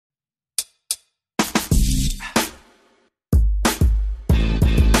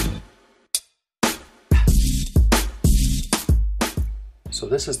So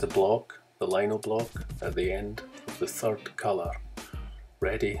this is the block, the lino block, at the end of the third colour,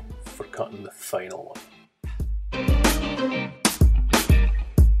 ready for cutting the final one.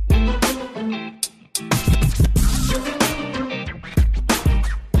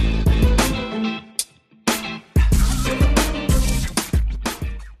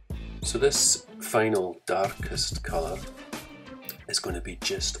 So this final darkest colour is going to be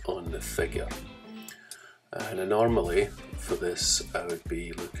just on the figure. And normally for this I would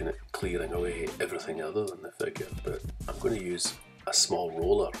be looking at clearing away everything other than the figure, but I'm going to use a small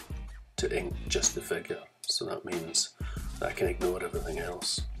roller to ink just the figure. So that means that I can ignore everything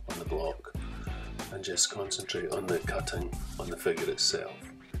else on the block and just concentrate on the cutting on the figure itself.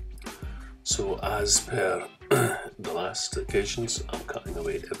 So as per the last occasions, I'm cutting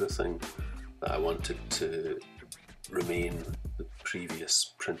away everything that I wanted to remain the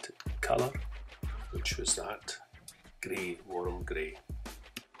previous printed colour, which was that grey, warm grey.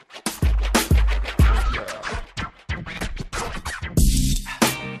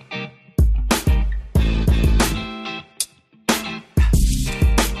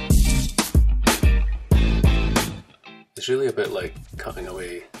 It's really a bit like cutting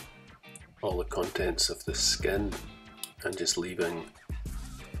away all the contents of the skin and just leaving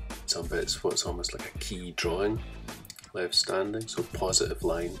some bits what's almost like a key drawing left standing, so positive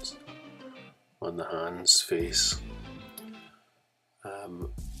lines on the hands, face,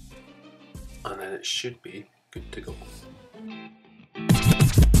 and then it should be good to go.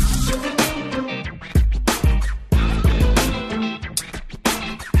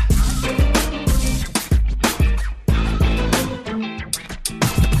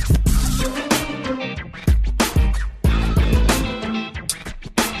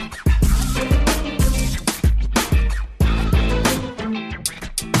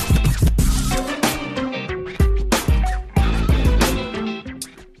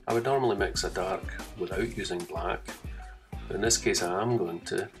 I would normally mix a dark without using black, but in this case I am going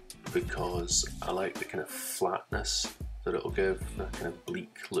to, because I like the kind of flatness that it will give, the kind of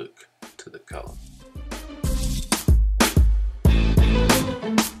bleak look to the colour.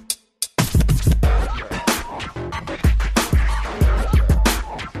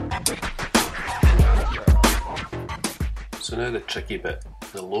 So now the tricky bit,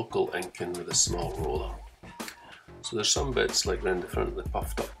 the local inking with a small roller. So there's some bits like around the front of the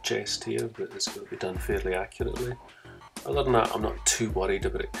puffed up chest here that is going to be done fairly accurately. Other than that, I'm not too worried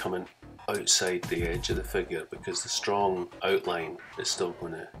about it coming outside the edge of the figure, because the strong outline is still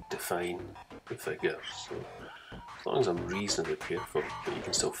going to define the figure. So as long as I'm reasonably careful, but you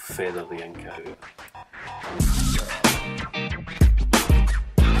can still feather the ink out.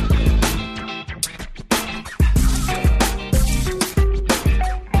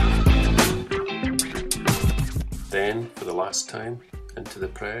 Then, for the last time, into the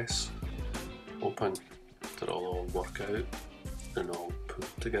press, hoping that it'll all work out and all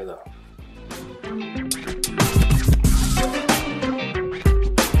put together.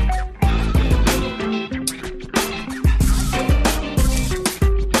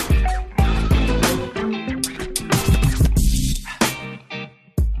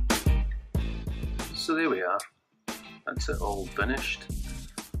 So there we are, that's it all finished.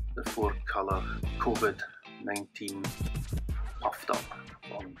 The 4-colour COVID-19 puffed up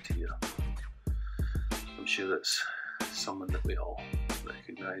volunteer. I'm sure that's someone that we all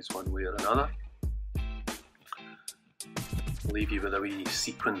recognise one way or another. I'll leave you with a wee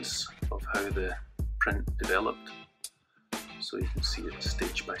sequence of how the print developed, so you can see it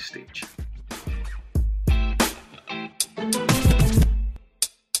stage by stage.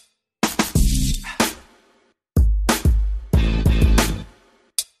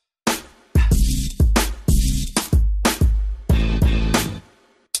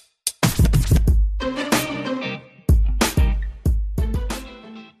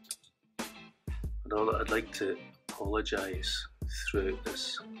 I'd like to apologise throughout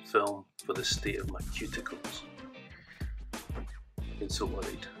this film for the state of my cuticles. I've been so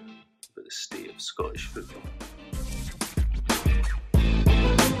worried about the state of Scottish football.